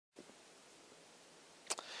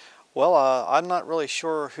Well, I'm not really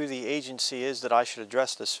sure who the agency is that I should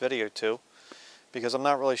address this video to, because I'm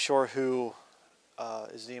not really sure who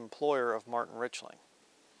is the employer of Martin Richling.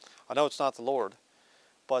 I know it's not the Lord,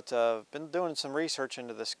 but I've been doing some research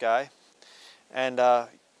into this guy, and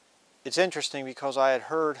it's interesting because I had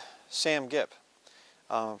heard Sam Gipp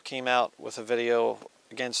came out with a video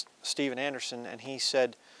against Steven Anderson, and he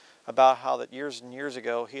said about how that years and years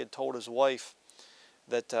ago he had told his wife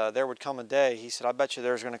that there would come a day. He said, I bet you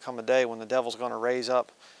there's going to come a day when the devil's going to raise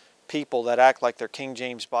up people that act like they're King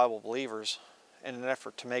James Bible believers in an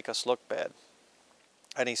effort to make us look bad.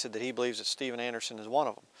 And he said that he believes that Steven Anderson is one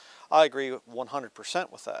of them. I agree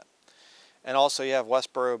 100% with that. And also you have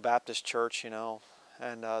Westboro Baptist Church, you know,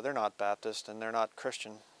 and they're not Baptist and they're not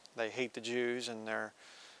Christian. They hate the Jews and they're,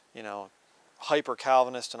 you know,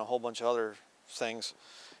 hyper-Calvinist and a whole bunch of other things.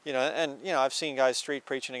 You know, and, you know, I've seen guys street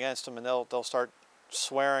preaching against them, and they'll start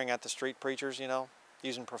swearing at the street preachers, you know,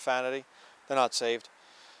 using profanity. They're not saved.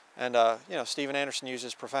 And, you know, Steven Anderson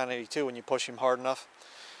uses profanity too when you push him hard enough.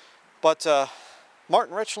 But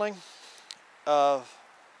Martin Richling,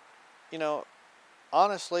 you know,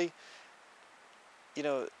 honestly, you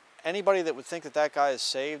know, anybody that would think that that guy is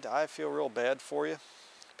saved, I feel real bad for you,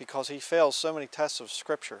 because he fails so many tests of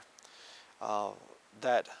Scripture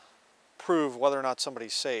that prove whether or not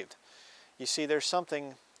somebody's saved. You see, there's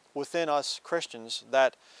something within us Christians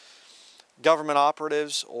that government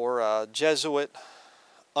operatives or Jesuit,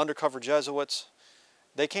 undercover Jesuits,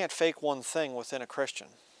 they can't fake one thing within a Christian,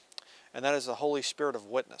 and that is the Holy Spirit of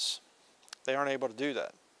witness. They aren't able to do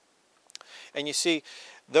that. And you see,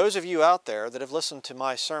 those of you out there that have listened to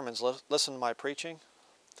my sermons, listened to my preaching,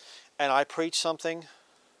 and I preach something,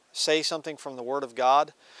 say something from the Word of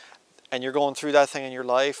God, and you're going through that thing in your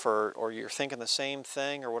life, or you're thinking the same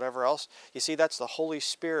thing or whatever else, you see, that's the Holy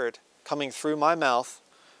Spirit coming through my mouth,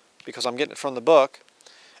 because I'm getting it from the book,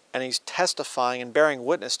 and He's testifying and bearing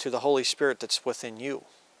witness to the Holy Spirit that's within you.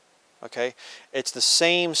 Okay? It's the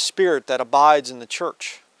same Spirit that abides in the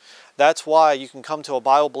church. That's why you can come to a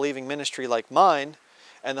Bible-believing ministry like mine,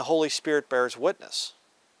 and the Holy Spirit bears witness.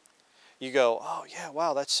 You go, oh yeah,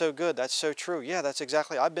 wow, that's so good, that's so true. Yeah, that's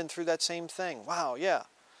exactly, I've been through that same thing. Wow, yeah.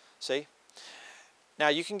 See? Now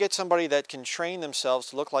you can get somebody that can train themselves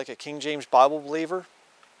to look like a King James Bible believer,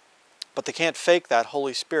 but they can't fake that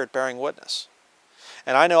Holy Spirit bearing witness.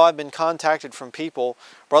 And I know I've been contacted from people,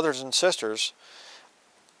 brothers and sisters,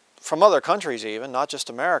 from other countries even, not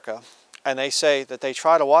just America, and they say that they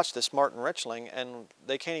try to watch this Martin Richling and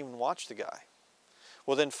they can't even watch the guy.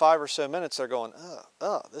 Within 5 or so minutes they're going,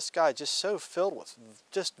 this guy just so filled with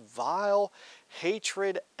just vile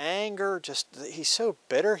hatred, anger, just he's so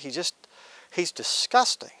bitter, he's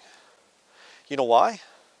disgusting. You know why?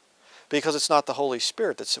 Because it's not the Holy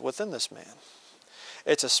Spirit that's within this man.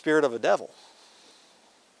 It's a spirit of a devil.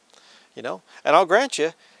 You know? And I'll grant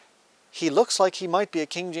you, he looks like he might be a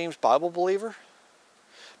King James Bible believer,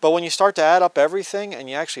 but when you start to add up everything and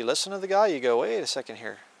you actually listen to the guy, you go, wait a second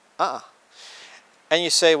here. And you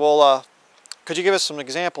say, well, could you give us some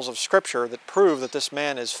examples of Scripture that prove that this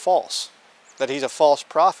man is false, that he's a false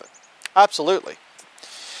prophet? Absolutely.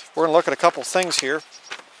 We're going to look at a couple things here.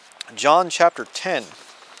 John chapter 10.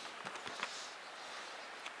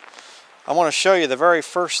 I want to show you the very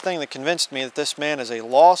first thing that convinced me that this man is a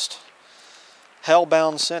lost,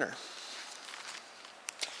 hell-bound sinner.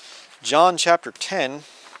 John chapter 10,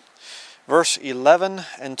 verse 11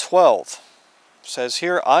 and 12. Says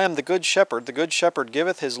here, I am the good shepherd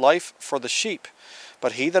giveth his life for the sheep.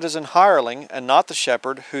 But he that is an hireling, and not the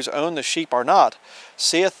shepherd, whose own the sheep are not,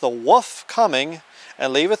 seeth the wolf coming,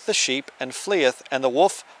 and leaveth the sheep, and fleeth, and the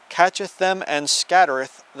wolf catcheth them, and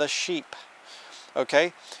scattereth the sheep.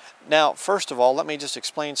 Okay? Now, first of all, let me just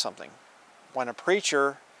explain something. When a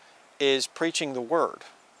preacher is preaching the Word,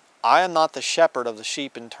 I am not the shepherd of the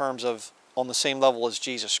sheep in terms of on the same level as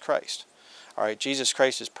Jesus Christ. All right, Jesus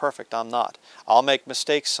Christ is perfect, I'm not. I'll make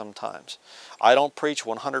mistakes sometimes. I don't preach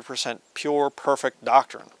 100% pure, perfect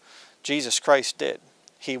doctrine. Jesus Christ did.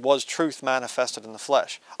 He was truth manifested in the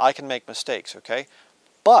flesh. I can make mistakes, okay?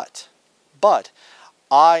 But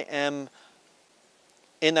I am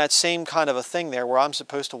in that same kind of a thing there where I'm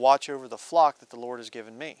supposed to watch over the flock that the Lord has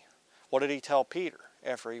given me. What did He tell Peter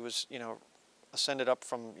after he was, you know, ascended up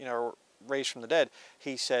from, you know, raised from the dead?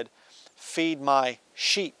 He said, feed my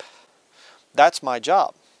sheep. That's my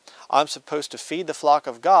job. I'm supposed to feed the flock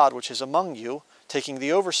of God, which is among you, taking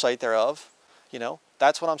the oversight thereof. You know,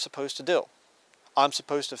 that's what I'm supposed to do. I'm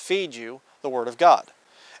supposed to feed you the Word of God.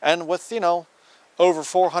 And with, you know, over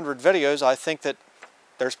 400 videos, I think that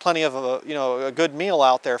there's plenty of a good meal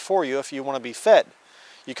out there for you if you want to be fed.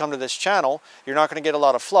 You come to this channel, you're not going to get a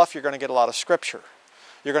lot of fluff, you're going to get a lot of Scripture.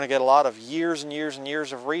 You're going to get a lot of years and years and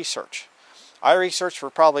years of research. I researched for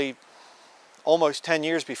probably almost 10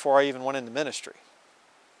 years before I even went into ministry.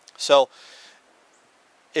 So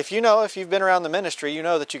if you've been around the ministry, you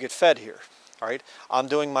know that you get fed here. All right? I'm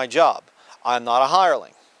doing my job. I'm not a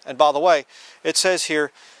hireling. And by the way, it says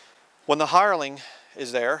here, when the hireling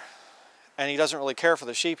is there, and he doesn't really care for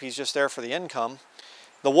the sheep, he's just there for the income,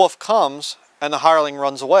 the wolf comes and the hireling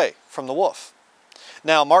runs away from the wolf.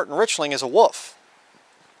 Now, Martin Richling is a wolf.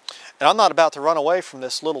 And I'm not about to run away from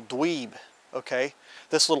this little dweeb, okay?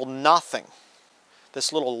 This little nothing.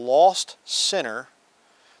 This little lost sinner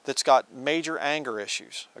that's got major anger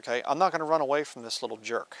issues, okay? I'm not going to run away from this little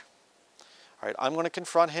jerk. All right, I'm going to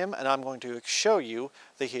confront him, and I'm going to show you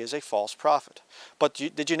that he is a false prophet. But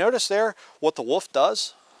did you notice there what the wolf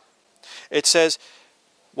does? It says,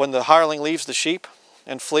 when the hireling leaves the sheep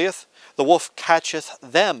and fleeth, the wolf catcheth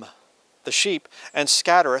them, the sheep, and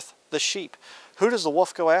scattereth the sheep. Who does the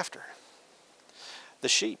wolf go after? The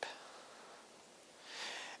sheep.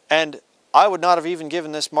 And I would not have even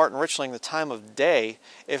given this Martin Richling the time of day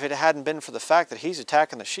if it hadn't been for the fact that he's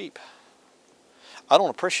attacking the sheep. I don't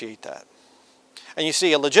appreciate that. And you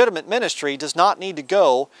see, a legitimate ministry does not need to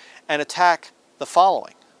go and attack the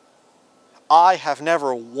following. I have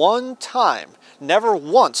never one time, never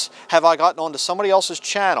once have I gotten onto somebody else's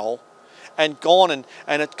channel and gone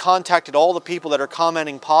and contacted all the people that are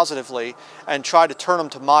commenting positively and tried to turn them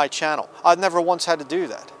to my channel. I've never once had to do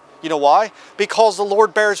that. You know why? Because the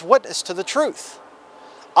Lord bears witness to the truth.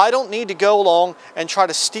 I don't need to go along and try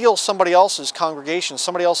to steal somebody else's congregation,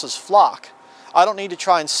 somebody else's flock. I don't need to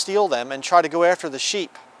try and steal them and try to go after the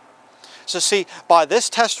sheep. So see, by this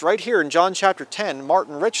test right here in John chapter 10,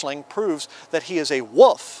 Martin Richling proves that he is a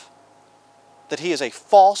wolf, that he is a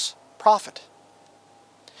false prophet.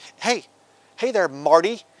 Hey there,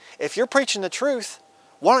 Marty, if you're preaching the truth,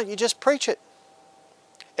 why don't you just preach it?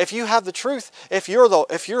 If you have the truth, if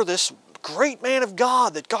you're this great man of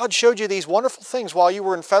God, that God showed you these wonderful things while you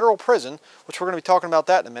were in federal prison, which we're going to be talking about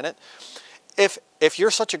that in a minute, if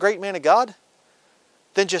you're such a great man of God,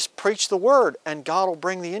 then just preach the word and God will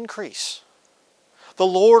bring the increase. The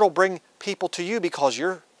Lord will bring people to you because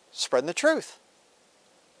you're spreading the truth.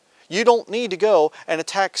 You don't need to go and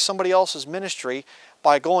attack somebody else's ministry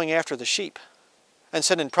by going after the sheep and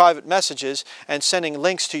sending private messages and sending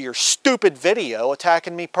links to your stupid video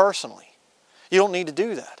attacking me personally. You don't need to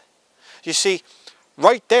do that. You see,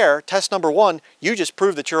 right there, test number one, you just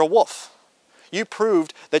proved that you're a wolf. You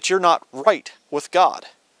proved that you're not right with God.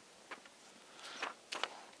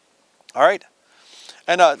 All right?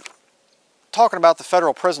 And talking about the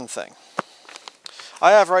federal prison thing,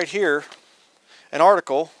 I have right here an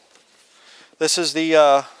article. This is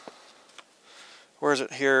the, where is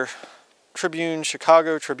it here? Tribune,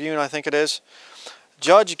 Chicago Tribune, I think it is.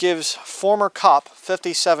 Judge gives former cop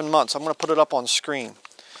 57 months. I'm going to put it up on screen.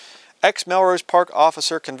 Ex-Melrose Park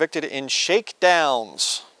officer convicted in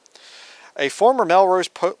shakedowns. A former Melrose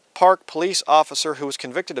Park police officer who was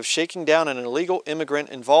convicted of shaking down an illegal immigrant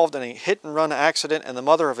involved in a hit-and-run accident and the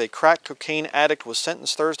mother of a crack cocaine addict was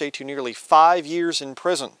sentenced Thursday to nearly 5 years in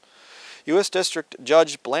prison. U.S. District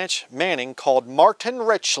Judge Blanche Manning called Martin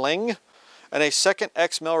Richling and a second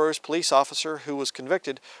ex-Melrose police officer who was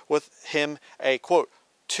convicted with him a, quote,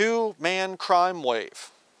 two-man crime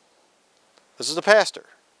wave. This is the pastor.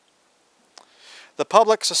 The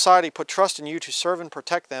public society put trust in you to serve and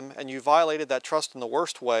protect them, and you violated that trust in the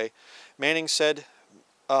worst way, Manning said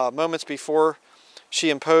moments before she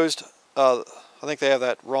imposed, I think they have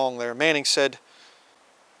that wrong there. Manning said,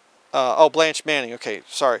 Blanche Manning, okay,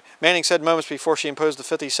 sorry. Manning said moments before she imposed the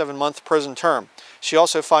 57-month prison term. She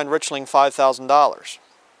also fined Richling $5,000.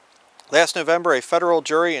 Last November, a federal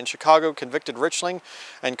jury in Chicago convicted Richling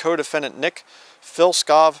and co-defendant Nick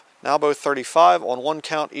Filskov, now both 35, on one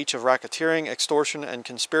count each of racketeering, extortion, and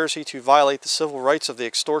conspiracy to violate the civil rights of the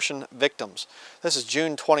extortion victims. This is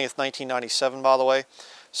June 20th, 1997, by the way.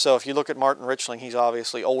 So if you look at Martin Richling, he's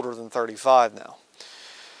obviously older than 35 now.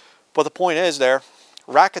 But the point is there,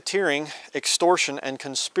 racketeering, extortion, and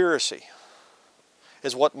conspiracy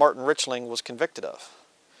is what Martin Richling was convicted of.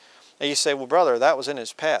 And you say, well, brother, that was in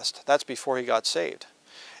his past. That's before he got saved.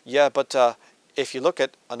 Yeah, but if you look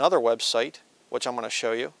at another website, which I'm going to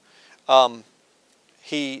show you,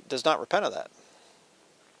 he does not repent of that.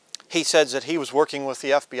 He says that he was working with the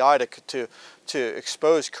FBI to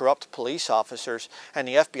expose corrupt police officers, and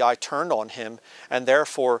the FBI turned on him, and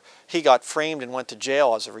therefore he got framed and went to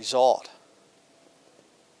jail as a result.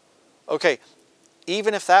 Okay,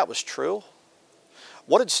 even if that was true,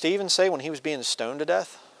 what did Stephen say when he was being stoned to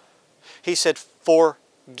death? He said,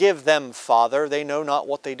 "Forgive them, Father, they know not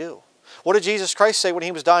what they do." What did Jesus Christ say when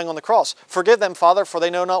he was dying on the cross? Forgive them, Father, for they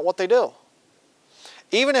know not what they do.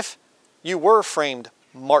 Even if you were framed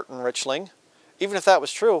Martin Richling, even if that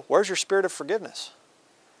was true, where's your spirit of forgiveness?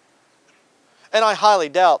 And I highly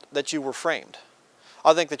doubt that you were framed.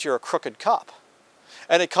 I think that you're a crooked cop.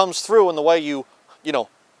 And it comes through in the way you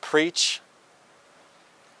preach.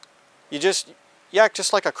 You act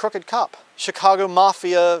just like a crooked cop. Chicago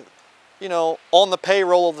Mafia, on the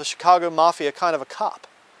payroll of the Chicago Mafia kind of a cop.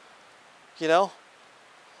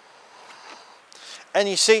 And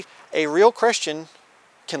you see, a real Christian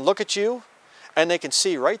can look at you and they can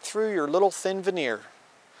see right through your little thin veneer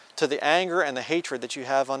to the anger and the hatred that you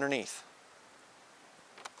have underneath.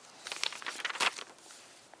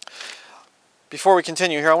 Before we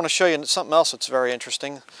continue here, I want to show you something else that's very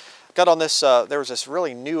interesting. Got on this, there was this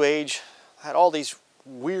really new age, had all these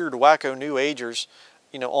weird, wacko new agers,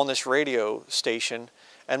 on this radio station,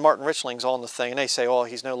 and Martin Richling's on the thing, and they say, oh,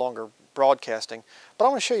 he's no longer broadcasting. But I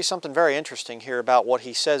want to show you something very interesting here about what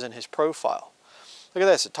he says in his profile. Look at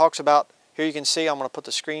this. It talks about, here you can see, I'm going to put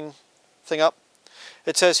the screen thing up.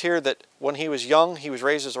 It says here that when he was young, he was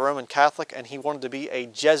raised as a Roman Catholic, and he wanted to be a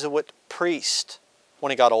Jesuit priest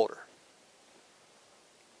when he got older.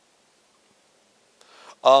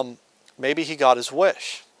 Maybe he got his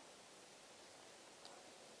wish.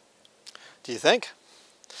 Do you think?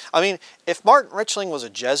 I mean, if Martin Richling was a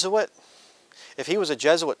Jesuit, if he was a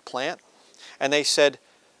Jesuit plant, and they said,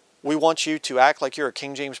 we want you to act like you're a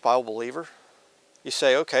King James Bible believer, you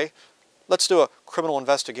say, okay, let's do a criminal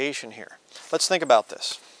investigation here. Let's think about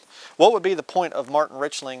this. What would be the point of Martin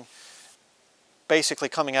Richling basically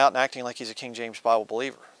coming out and acting like he's a King James Bible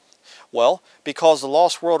believer? Well, because the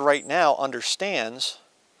lost world right now understands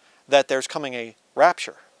that there's coming a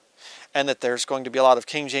rapture and that there's going to be a lot of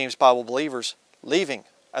King James Bible believers leaving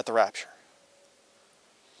at the rapture.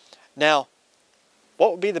 Now,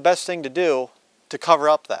 what would be the best thing to do to cover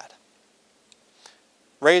up that?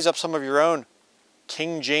 Raise up some of your own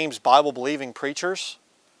King James Bible believing preachers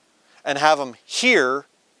and have them here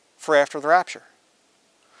for after the rapture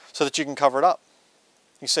so that you can cover it up.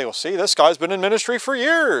 You say, well, see, this guy's been in ministry for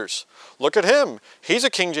years. Look at him. He's a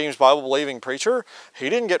King James Bible believing preacher.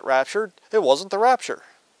 He didn't get raptured. It wasn't the rapture.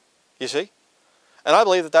 You see? And I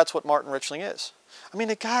believe that that's what Martin Richling is. I mean,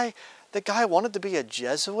 the guy wanted to be a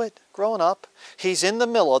Jesuit growing up. He's in the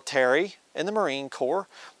military, in the Marine Corps.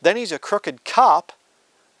 Then he's a crooked cop.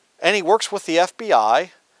 And he works with the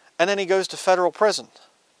FBI. And then he goes to federal prison.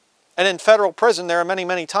 And in federal prison, there are many,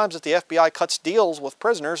 many times that the FBI cuts deals with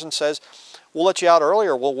prisoners and says, we'll let you out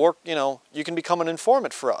earlier. We'll work, you can become an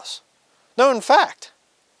informant for us. No, in fact,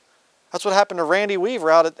 that's what happened to Randy Weaver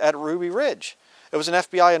out at Ruby Ridge. It was an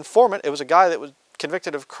FBI informant. It was a guy that was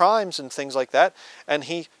convicted of crimes and things like that, and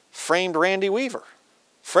he framed Randy Weaver.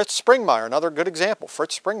 Fritz Springmeier, another good example.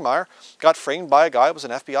 Fritz Springmeier got framed by a guy who was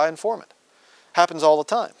an FBI informant. Happens all the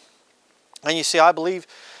time. And you see, I believe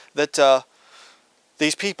that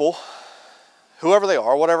these people, whoever they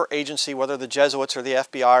are, whatever agency, whether the Jesuits or the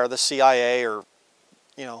FBI or the CIA or,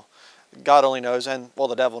 God only knows, and, well,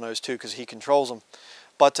 the devil knows too because he controls them.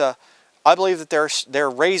 But I believe that they're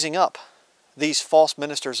raising up these false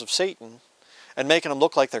ministers of Satan and making them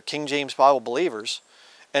look like they're King James Bible believers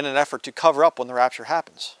in an effort to cover up when the rapture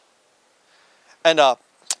happens. And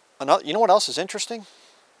you know what else is interesting?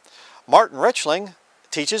 Martin Richling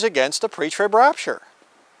teaches against a pre-trib rapture.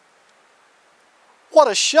 What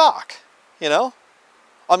a shock, I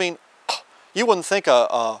mean, you wouldn't think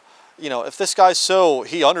if this guy's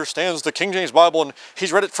he understands the King James Bible and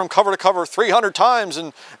he's read it from cover to cover 300 times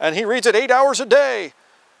and he reads it 8 hours a day,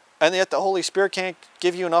 and yet the Holy Spirit can't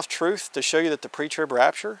give you enough truth to show you that the pre-trib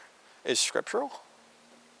rapture is scriptural?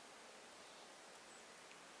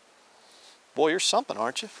 Boy, you're something,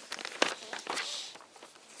 aren't you?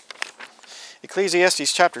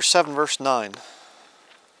 Ecclesiastes chapter 7, verse 9.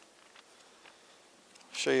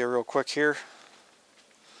 Show you real quick here.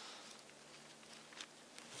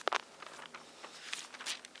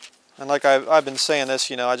 And like I've been saying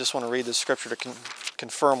this, I just want to read this scripture to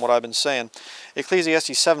confirm what I've been saying.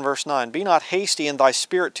 Ecclesiastes 7 verse 9. Be not hasty in thy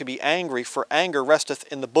spirit to be angry, for anger resteth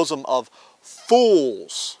in the bosom of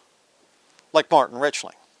fools. Like Martin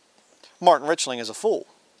Richling. Martin Richling is a fool.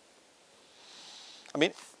 I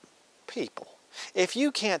mean, people, if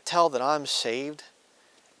you can't tell that I'm saved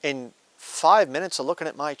in 5 minutes of looking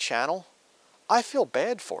at my channel, I feel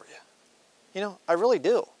bad for you. I really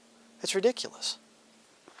do. It's ridiculous.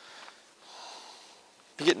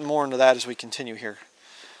 Be getting more into that as we continue here.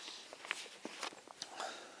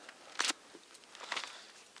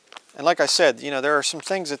 And like I said, there are some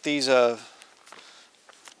things that these, I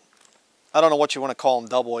don't know what you want to call them,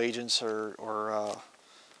 double agents or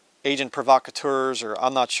agent provocateurs, or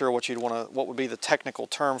I'm not sure what what would be the technical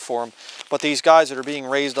term for them, but these guys that are being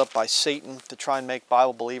raised up by Satan to try and make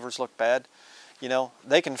Bible believers look bad, you know,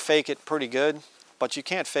 they can fake it pretty good, but you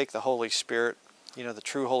can't fake the Holy Spirit, you know, the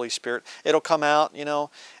true Holy Spirit. It'll come out, you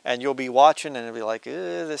know, and you'll be watching and it'll be like,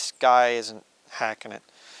 this guy isn't hacking it.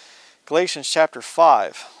 Galatians chapter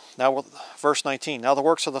 5, now verse 19. Now the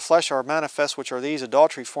works of the flesh are manifest, which are these: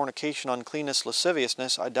 adultery, fornication, uncleanness,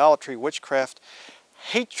 lasciviousness, idolatry, witchcraft,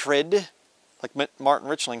 hatred, like Martin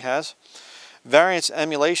Richling has, variance,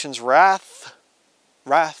 emulations, wrath,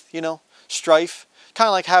 you know, strife. Kind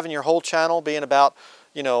of like having your whole channel being about,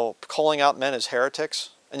 you know, calling out men as heretics.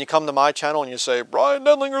 And you come to my channel and you say, Brian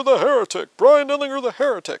Denlinger the heretic, Brian Denlinger the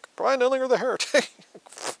heretic, Brian Denlinger the heretic.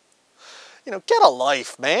 You know, get a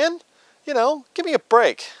life, man. You know, give me a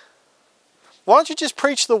break. Why don't you just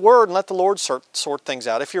preach the word and let the Lord sort things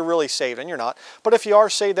out if you're really saved, and you're not. But if you are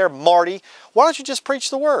saved there, Marty, why don't you just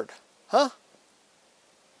preach the word? Huh?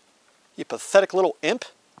 You pathetic little imp.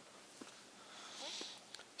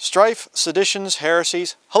 Strife, seditions,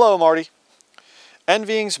 heresies. Hello, Marty.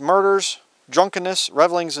 Envyings, murders, drunkenness,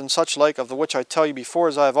 revelings, and such like, of the which I tell you before,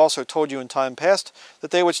 as I have also told you in time past,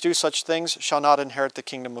 that they which do such things shall not inherit the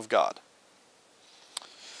kingdom of God.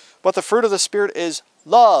 But the fruit of the Spirit is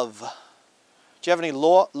love. Do you have any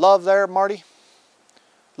love there, Marty?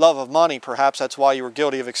 Love of money, perhaps. That's why you were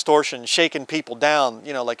guilty of extortion, shaking people down,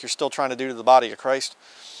 you know, like you're still trying to do to the body of Christ.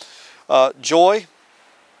 Joy.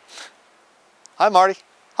 Hi, Marty.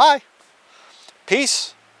 Hi.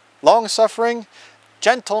 Peace, long-suffering,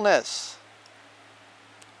 gentleness.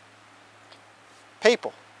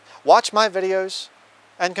 People, watch my videos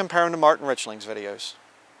and compare them to Martin Richling's videos.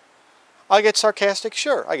 I get sarcastic?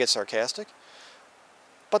 Sure, I get sarcastic.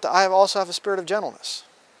 But I also have a spirit of gentleness.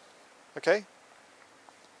 Okay?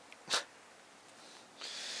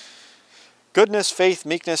 Goodness, faith,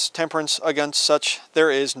 meekness, temperance, against such there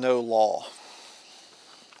is no law.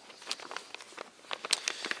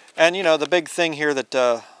 And you know, the big thing here that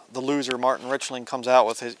the loser Martin Richling comes out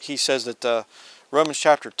with, he says that Romans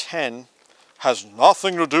chapter 10 has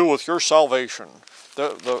nothing to do with your salvation.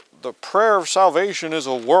 The prayer of salvation is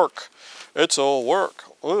a work. It's a work.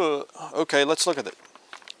 Okay, let's look at it.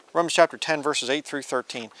 Romans chapter 10, verses 8 through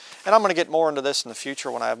 13. And I'm going to get more into this in the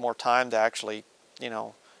future when I have more time to actually, you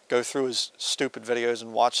know, go through his stupid videos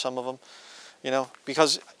and watch some of them. You know,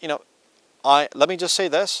 because, you know, let me just say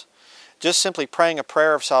this. Just simply praying a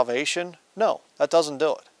prayer of salvation, no, that doesn't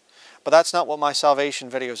do it. But that's not what my salvation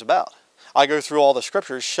video is about. I go through all the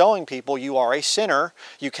scriptures showing people you are a sinner,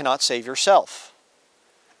 you cannot save yourself.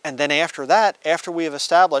 And then after that, after we have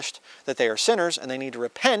established that they are sinners and they need to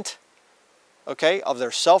repent, okay, of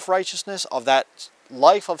their self-righteousness, of that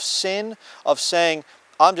life of sin, of saying,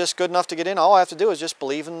 I'm just good enough to get in, all I have to do is just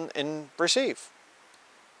believe and receive.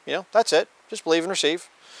 You know, that's it. Just believe and receive.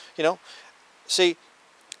 You know, see,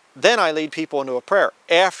 then I lead people into a prayer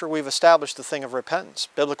after we've established the thing of repentance,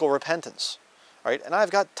 biblical repentance. Right? And I've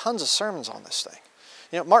got tons of sermons on this thing.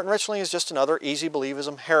 You know, Martin Richling is just another easy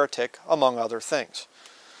believism heretic, among other things.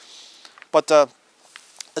 But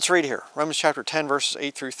let's read here. Romans chapter 10, verses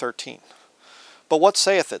 8 through 13. But what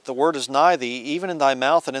saith it? The word is nigh thee, even in thy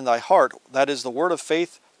mouth and in thy heart. That is the word of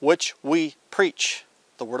faith which we preach.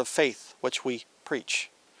 The word of faith which we preach.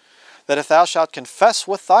 That if thou shalt confess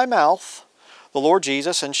with thy mouth the Lord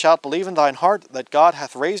Jesus, and shalt believe in thine heart that God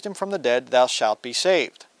hath raised him from the dead, thou shalt be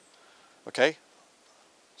saved. Okay?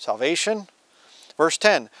 Salvation. Verse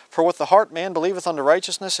 10. For with the heart man believeth unto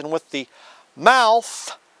righteousness, and with the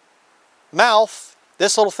mouth,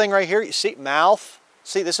 this little thing right here, you see, mouth.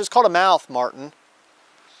 See, this is called a mouth, Martin.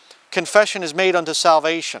 Confession is made unto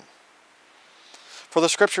salvation. For the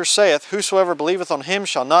scripture saith, whosoever believeth on him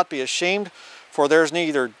shall not be ashamed, for there is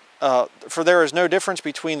no difference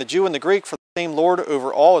between the Jew and the Greek, for the same Lord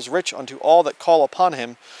over all is rich unto all that call upon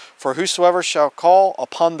him. For whosoever shall call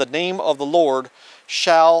upon the name of the Lord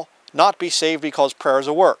shall not be saved, because prayer is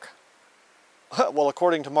a work. Well,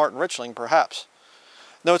 according to Martin Richling, perhaps.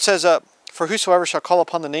 No, it says, for whosoever shall call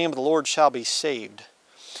upon the name of the Lord shall be saved.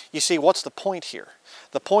 You see, what's the point here?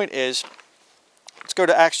 The point is, let's go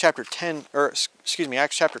to Acts chapter 10, or excuse me,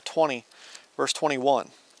 Acts chapter 20, verse 21.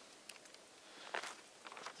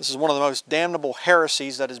 This is one of the most damnable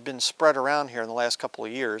heresies that has been spread around here in the last couple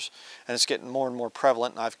of years, and it's getting more and more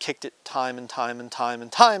prevalent, and I've kicked it time and time and time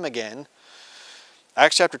and time again.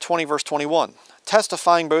 Acts chapter 20, verse 21.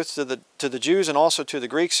 Testifying both to the Jews and also to the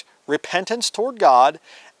Greeks, repentance toward God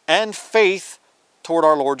and faith toward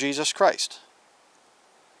our Lord Jesus Christ.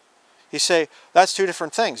 You say, that's two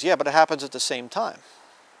different things. Yeah, but it happens at the same time.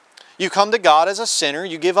 You come to God as a sinner,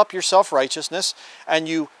 you give up your self-righteousness, and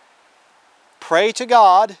you pray to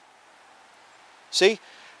God See?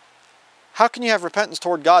 How can you have repentance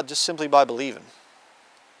toward God just simply by believing?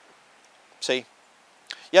 See?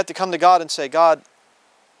 You have to come to God and say, God,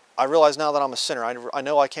 I realize now that I'm a sinner. I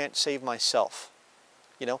know I can't save myself.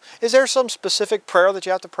 You know? Is there some specific prayer that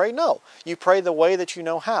you have to pray? No. You pray the way that you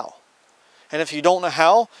know how. And if you don't know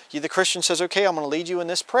how, the Christian says, okay, I'm going to lead you in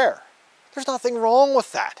this prayer. There's nothing wrong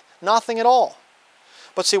with that. Nothing at all.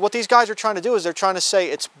 But see, what these guys are trying to do is they're trying to say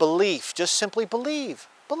it's belief. Just simply believe.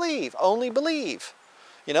 Believe. Only believe.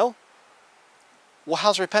 You know? Well,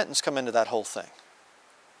 how's repentance come into that whole thing?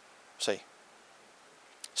 See?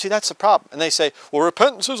 See, that's the problem. And they say, well,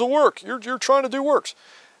 repentance is a work. You're trying to do works.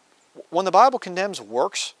 When the Bible condemns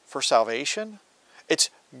works for salvation, it's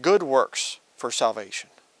good works for salvation.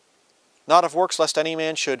 Not of works lest any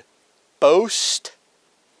man should boast.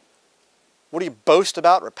 What do you boast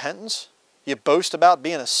about? Repentance? You boast about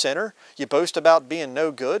being a sinner? You boast about being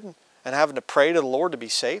no good and having to pray to the Lord to be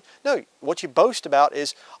saved? No, what you boast about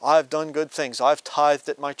is, I've done good things. I've tithed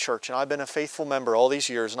at my church and I've been a faithful member all these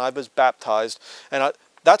years and I was baptized. And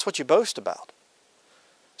that's what you boast about.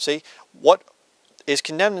 See, what is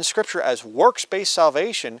condemned in Scripture as works-based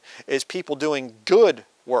salvation is people doing good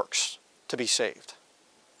works to be saved.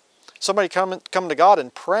 Somebody coming to God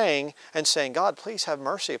and praying and saying, God, please have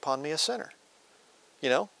mercy upon me, a sinner. You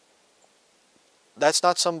know? That's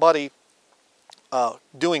not somebody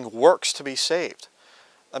doing works to be saved.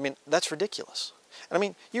 I mean, that's ridiculous. And I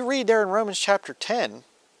mean, you read there in Romans chapter 10,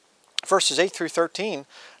 verses 8 through 13,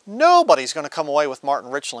 nobody's going to come away with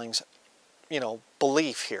Martin Richling's,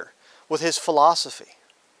 belief here, with his philosophy.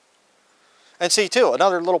 And see, too,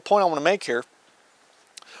 another little point I want to make here,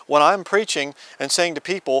 when I'm preaching and saying to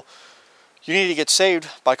people, you need to get saved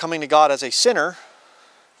by coming to God as a sinner,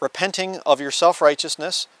 repenting of your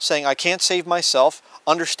self-righteousness, saying, I can't save myself,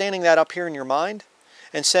 understanding that up here in your mind,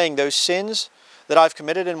 and saying those sins that I've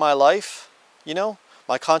committed in my life,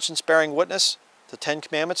 my conscience bearing witness, the 10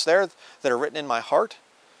 Commandments there that are written in my heart,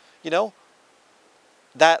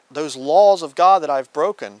 that those laws of God that I've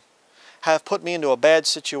broken have put me into a bad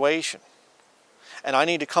situation. And I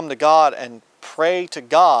need to come to God and pray to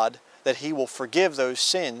God that He will forgive those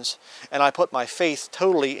sins, and I put my faith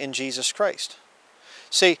totally in Jesus Christ.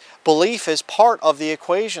 See, belief is part of the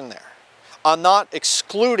equation there. I'm not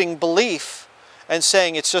excluding belief and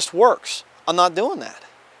saying it's just works. I'm not doing that.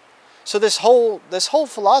 So this whole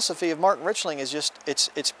philosophy of Martin Richling is just,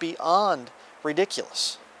 it's beyond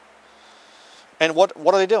ridiculous. And what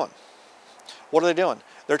are they doing? What are they doing?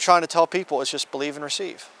 They're trying to tell people it's just believe and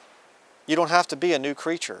receive. You don't have to be a new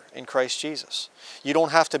creature in Christ Jesus. You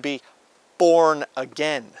don't have to be born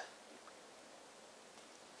again.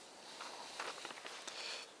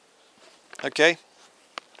 Okay?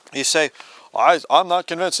 You say, I'm not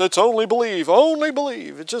convinced. It's only believe. Only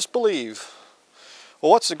believe. Just believe.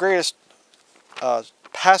 Well, what's the greatest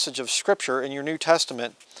passage of Scripture in your New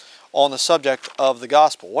Testament on the subject of the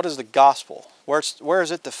gospel? What is the gospel? Where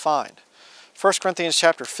is it defined? 1 Corinthians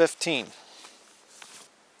chapter 15.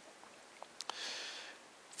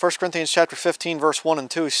 1 Corinthians chapter 15, verse 1 and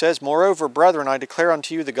 2 says, Moreover, brethren, I declare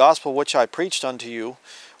unto you the gospel which I preached unto you,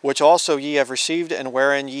 which also ye have received, and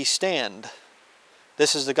wherein ye stand.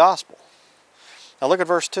 This is the gospel. Now look at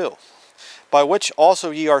verse 2. By which also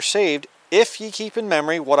ye are saved, if ye keep in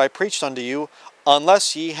memory what I preached unto you,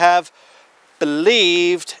 unless ye have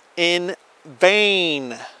believed in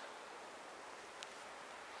vain.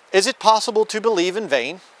 Is it possible to believe in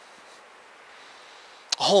vain?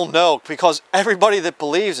 Oh no, because everybody that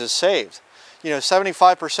believes is saved.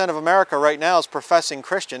 75% of America right now is professing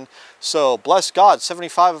Christian, so bless God,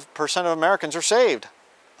 75% of Americans are saved.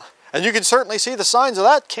 And you can certainly see the signs of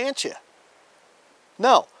that, can't you?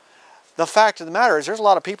 No. The fact of the matter is there's a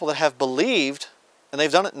lot of people that have believed and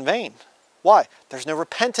they've done it in vain. Why? There's no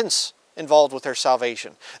repentance involved with their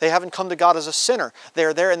salvation. They haven't come to God as a sinner.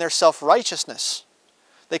 They're there in their self-righteousness.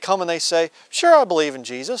 They come and they say, sure, I believe in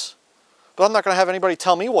Jesus, but I'm not going to have anybody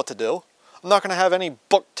tell me what to do. I'm not going to have any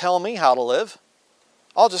book tell me how to live.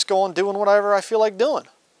 I'll just go on doing whatever I feel like doing.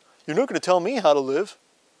 You're not going to tell me how to live.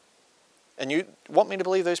 And you want me to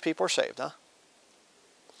believe those people are saved, huh?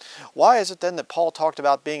 Why is it then that Paul talked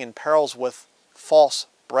about being in perils with false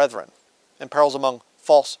brethren? In perils among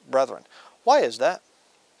false brethren. Why is that?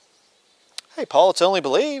 Hey, Paul, it's only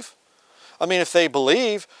believe. I mean, if they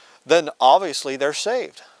believe, then obviously they're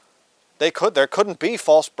saved. There couldn't be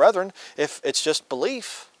false brethren if it's just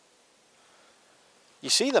belief. You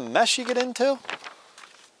see the mess you get into?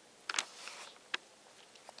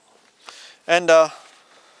 And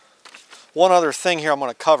one other thing here I'm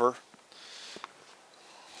going to cover.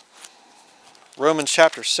 Romans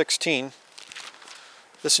chapter 16.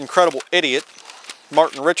 This incredible idiot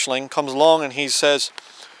Martin Richling comes along and he says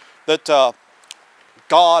that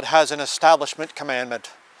God has an establishment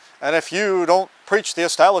commandment. And if you don't preach the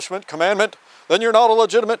establishment commandment, then you're not a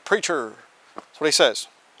legitimate preacher. That's what he says.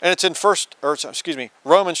 And it's in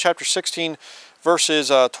Romans chapter 16,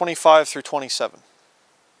 verses 25 through 27.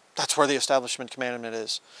 That's where the establishment commandment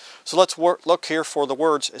is. So let's look here for the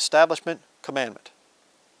words establishment commandment.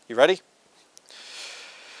 You ready?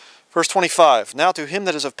 Verse 25, now to him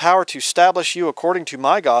that is of power to establish you according to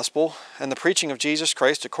my gospel and the preaching of Jesus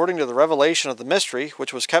Christ, according to the revelation of the mystery,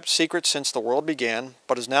 which was kept secret since the world began,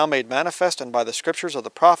 but is now made manifest, and by the scriptures of the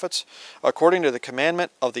prophets, according to the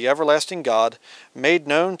commandment of the everlasting God, made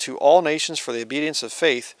known to all nations for the obedience of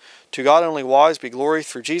faith, to God only wise be glory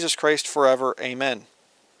through Jesus Christ forever. Amen.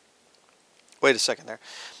 Wait a second there.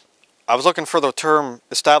 I was looking for the term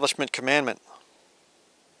establishment commandment.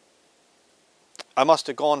 I must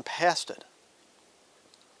have gone past it.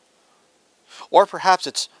 Or perhaps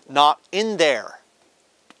it's not in there.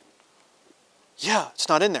 Yeah, it's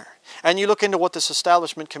not in there. And you look into what this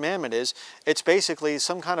establishment commandment is, it's basically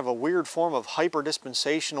some kind of a weird form of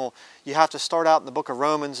hyper-dispensational. You have to start out in the book of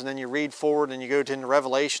Romans, and then you read forward, and you go into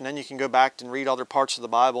Revelation, then you can go back and read other parts of the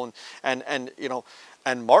Bible. And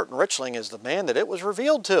Martin Richling is the man that it was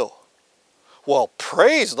revealed to. Well,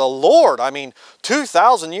 praise the Lord. I mean,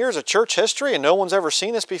 2,000 years of church history and no one's ever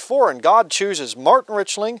seen this before, and God chooses Martin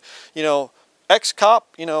Richling,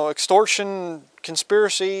 ex-cop, extortion,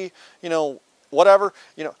 conspiracy, whatever.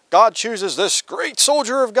 God chooses this great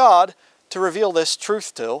soldier of God to reveal this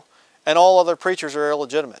truth to, and all other preachers are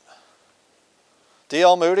illegitimate.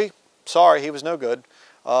 D.L. Moody, sorry, he was no good.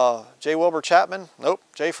 J. Wilbur Chapman, nope.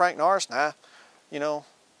 J. Frank Norris, nah.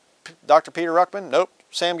 Dr. Peter Ruckman, nope.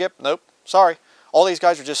 Sam Gipp, nope. Sorry, all these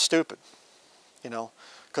guys are just stupid,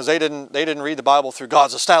 because they didn't read the Bible through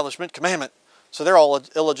God's establishment commandment, so they're all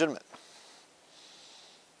illegitimate.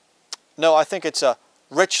 No, I think it's a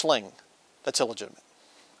Richling that's illegitimate,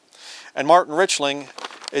 and Martin Richling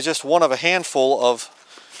is just one of a handful of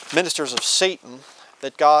ministers of Satan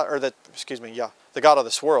that the God of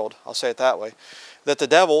this world, I'll say it that way, that the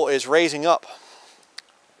devil is raising up,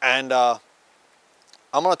 and I'm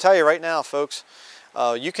going to tell you right now, folks,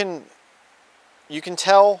 you can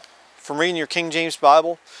tell from reading your King James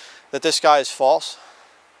Bible that this guy is false,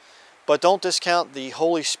 but don't discount the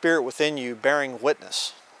Holy Spirit within you bearing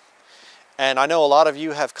witness. And I know a lot of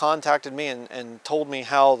you have contacted me and told me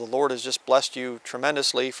how the Lord has just blessed you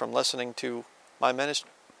tremendously from listening to my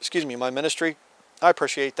ministry. I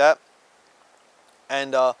appreciate that.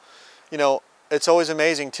 And it's always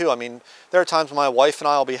amazing too. I mean, there are times when my wife and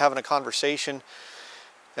I will be having a conversation,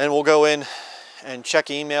 and we'll go in and check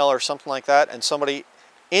email or something like that, and somebody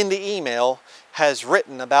in the email has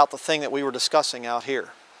written about the thing that we were discussing out here.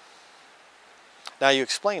 Now you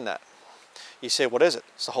explain that. You say, what is it?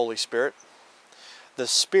 It's the Holy Spirit. The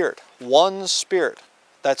Spirit, one Spirit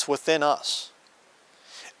that's within us.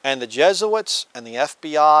 And the Jesuits and the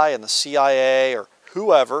FBI and the CIA or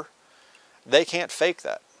whoever, they can't fake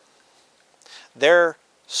that. Their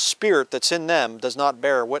spirit that's in them does not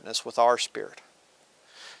bear witness with our spirit.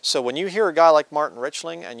 So when you hear a guy like Martin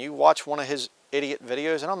Richling and you watch one of his idiot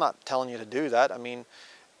videos, and I'm not telling you to do that. I mean,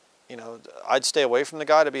 I'd stay away from the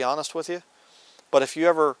guy, to be honest with you. But if you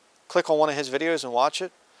ever click on one of his videos and watch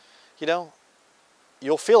it,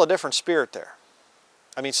 you'll feel a different spirit there.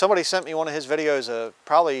 I mean, somebody sent me one of his videos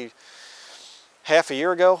probably half a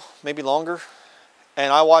year ago, maybe longer.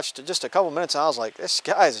 And I watched it just a couple minutes and I was like, this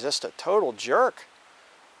guy's just a total jerk.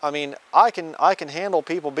 I mean, I can handle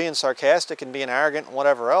people being sarcastic and being arrogant and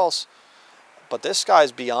whatever else, but this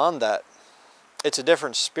guy's beyond that. It's a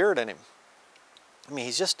different spirit in him. I mean,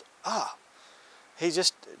 he's just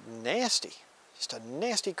nasty. Just a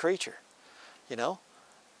nasty creature,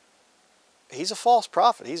 He's a false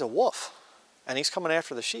prophet. He's a wolf, and he's coming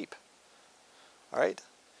after the sheep. All right?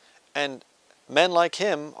 And men like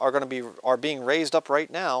him are being raised up right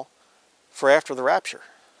now for after the rapture.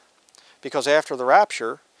 Because after the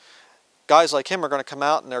rapture, guys like him are going to come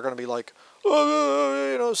out and they're going to be like,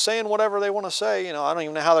 saying whatever they want to say. I don't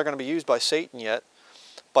even know how they're going to be used by Satan yet.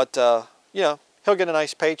 But, he'll get a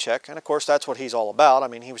nice paycheck. And, of course, that's what he's all about. I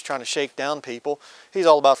mean, he was trying to shake down people. He's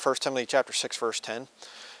all about 1 Timothy chapter 6, verse 10.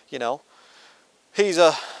 He's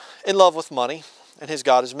in love with money, and his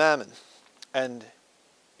God is mammon. And,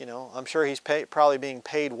 I'm sure he's probably being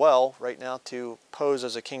paid well right now to pose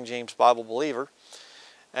as a King James Bible believer.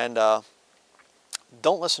 And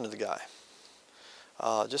don't listen to the guy.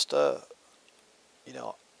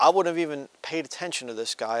 I wouldn't have even paid attention to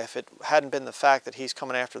this guy if it hadn't been the fact that he's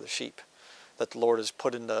coming after the sheep that the Lord has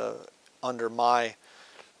put under my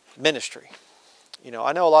ministry. You know,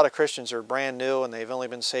 I know a lot of Christians are brand new and they've only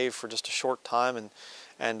been saved for just a short time,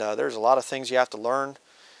 and there's a lot of things you have to learn,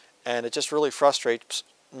 and it just really frustrates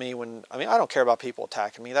me when, I mean, I don't care about people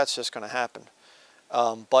attacking me. That's just going to happen.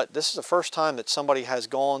 But this is the first time that somebody has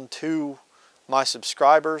gone to my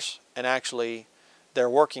subscribers and actually they're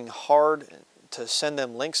working hard to send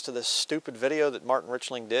them links to this stupid video that Martin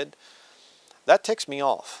Richling did. That ticks me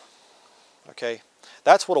off. Okay?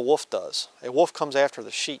 That's what a wolf does. A wolf comes after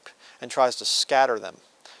the sheep and tries to scatter them,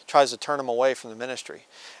 tries to turn them away from the ministry.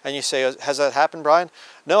 And you say, has that happened, Brian?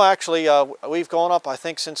 No, actually, we've gone up, I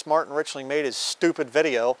think, since Martin Richling made his stupid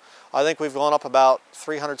video, I think we've gone up about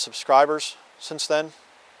 300 subscribers since then,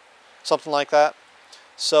 something like that.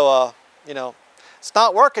 So, you know, it's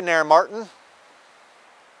not working there, Martin.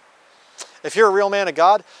 If you're a real man of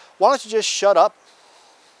God, why don't you just shut up?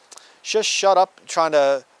 Just shut up trying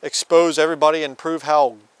to expose everybody and prove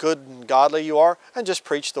how good and godly you are, and just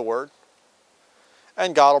preach the word.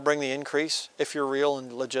 And God will bring the increase if you're real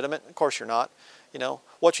and legitimate. Of course you're not. You know,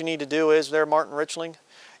 what you need to do is, there, Martin Richling,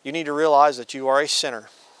 you need to realize that you are a sinner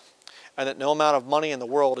and that no amount of money in the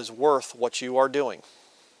world is worth what you are doing.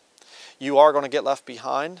 You are going to get left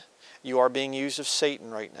behind. You are being used of Satan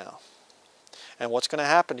right now. And what's going to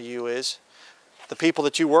happen to you is the people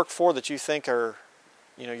that you work for, that you think are,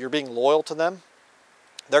 you know, you're being loyal to them,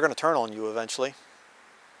 they're going to turn on you eventually.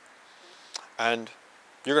 And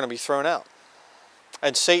you're going to be thrown out.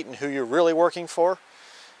 And Satan, who you're really working for,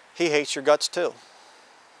 he hates your guts too.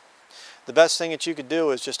 The best thing that you could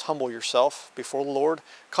do is just humble yourself before the Lord,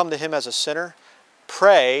 come to Him as a sinner,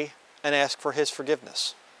 pray, and ask for His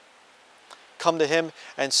forgiveness. Come to Him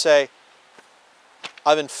and say,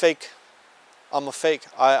 I've been fake. I'm a fake.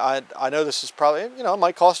 I know this is probably, you know, it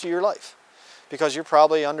might cost you your life, because you're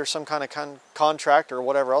probably under some kind of contract or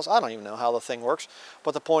whatever else. I don't even know how the thing works.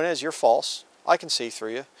 But the point is, you're false. I can see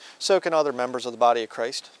through you. So can other members of the body of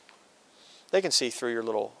Christ. They can see through your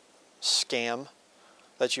little scam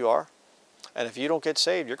that you are. And if you don't get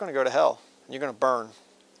saved, you're going to go to hell. You're going to burn.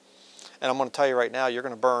 And I'm going to tell you right now, you're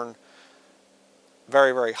going to burn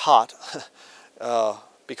very, very hot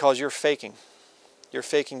because you're faking. You're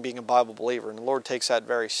faking being a Bible believer. And the Lord takes that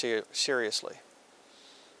very seriously.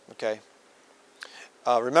 Okay?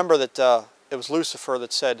 Remember that it was Lucifer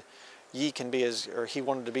that said, ye can be as, or he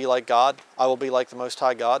wanted to be like God. I will be like the Most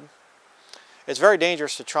High God. It's very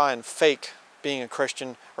dangerous to try and fake being a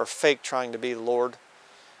Christian or fake trying to be the Lord.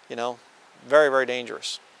 You know, very, very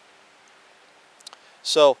dangerous.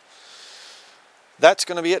 So, that's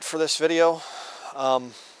going to be it for this video. I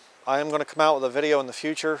am going to come out with a video in the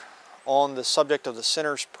future on the subject of the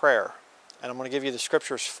sinner's prayer. And I'm going to give you the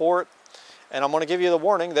scriptures for it. And I'm going to give you the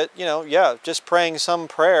warning that, you know, yeah, just praying some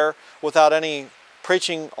prayer without any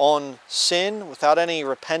preaching on sin, without any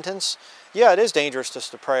repentance, yeah, it is dangerous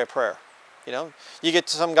just to pray a prayer. You know, you get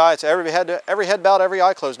to some guy, it's every head bowed, every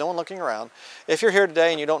eye closed, no one looking around. If you're here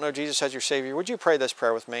today and you don't know Jesus as your Savior, would you pray this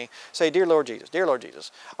prayer with me? Say, Dear Lord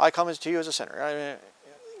Jesus, I come to you as a sinner. I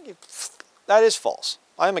mean, that is false.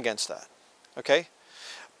 I am against that. Okay?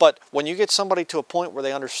 But when you get somebody to a point where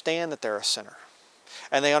they understand that they're a sinner,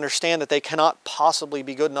 and they understand that they cannot possibly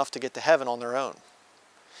be good enough to get to heaven on their own,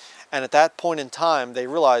 and at that point in time, they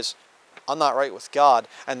realize, I'm not right with God,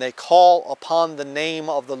 and they call upon the name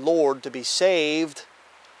of the Lord to be saved,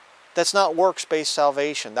 that's not works-based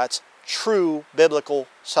salvation. That's true biblical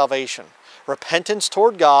salvation. Repentance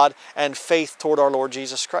toward God and faith toward our Lord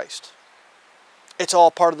Jesus Christ. It's all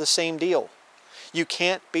part of the same deal. You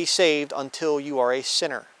can't be saved until you are a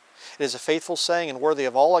sinner. It is a faithful saying and worthy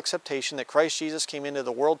of all acceptation that Christ Jesus came into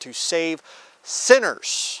the world to save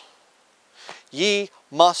sinners. Ye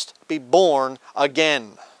must be born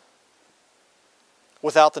again.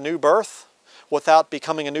 Without the new birth, without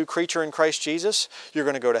becoming a new creature in Christ Jesus, you're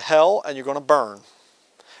going to go to hell and you're going to burn.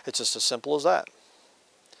 It's just as simple as that.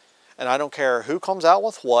 And I don't care who comes out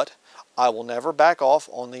with what, I will never back off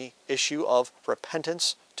on the issue of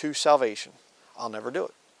repentance to salvation. I'll never do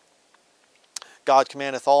it. God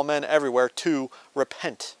commandeth all men everywhere to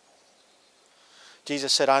repent.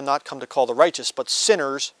 Jesus said, I am not come to call the righteous, but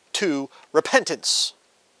sinners to repentance.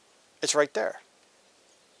 It's right there.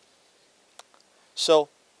 So,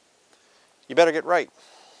 you better get right.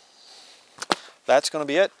 That's going to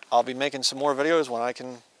be it. I'll be making some more videos when I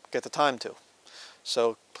can get the time to.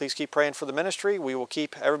 So, please keep praying for the ministry. We will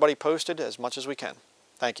keep everybody posted as much as we can.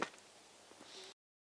 Thank you.